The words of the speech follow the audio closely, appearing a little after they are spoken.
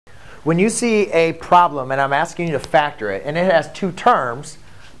When you see a problem and I'm asking you to factor it, and it has two terms,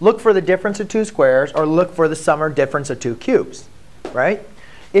 look for the difference of two squares or look for the sum or difference of two cubes, right?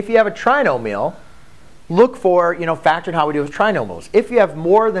 If you have a trinomial, look for, factoring how we do with trinomials. If you have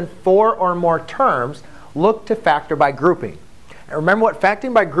more than 4 or more terms, look to factor by grouping. And remember what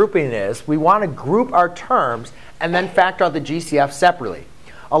factoring by grouping is. We want to group our terms and then factor out the GCF separately.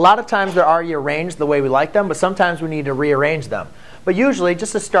 A lot of times they're already arranged the way we like them, but sometimes we need to rearrange them. But usually,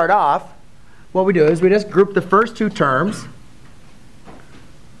 just to start off, what we do is we just group the first two terms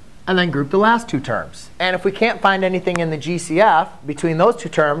and then group the last two terms. And if we can't find anything in the GCF between those two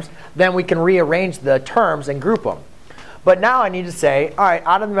terms, then we can rearrange the terms and group them. But now I need to say, all right,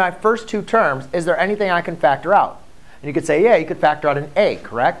 out of my first two terms, is there anything I can factor out? And you could say, yeah, you could factor out an a,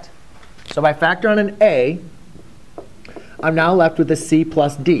 correct? So if I factor out an a, I'm now left with a c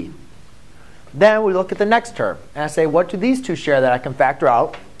plus d. Then we look at the next term. And I say, what do these two share that I can factor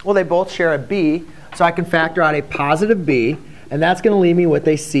out? Well, they both share a b, so I can factor out a positive b. And that's going to leave me with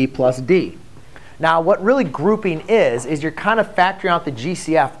a c plus d. Now, what really grouping is you're kind of factoring out the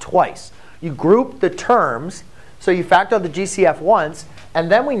GCF twice. You group the terms, so you factor out the GCF once, and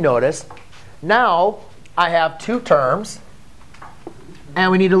then we notice now I have two terms. And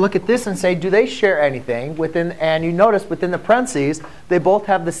we need to look at this and say, do they share anything within? And you notice within the parentheses, they both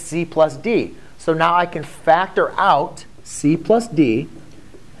have the c plus d. So now I can factor out c plus d,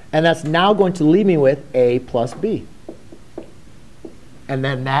 and that's now going to leave me with a plus b. And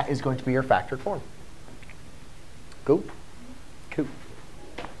then that is going to be your factored form. Cool?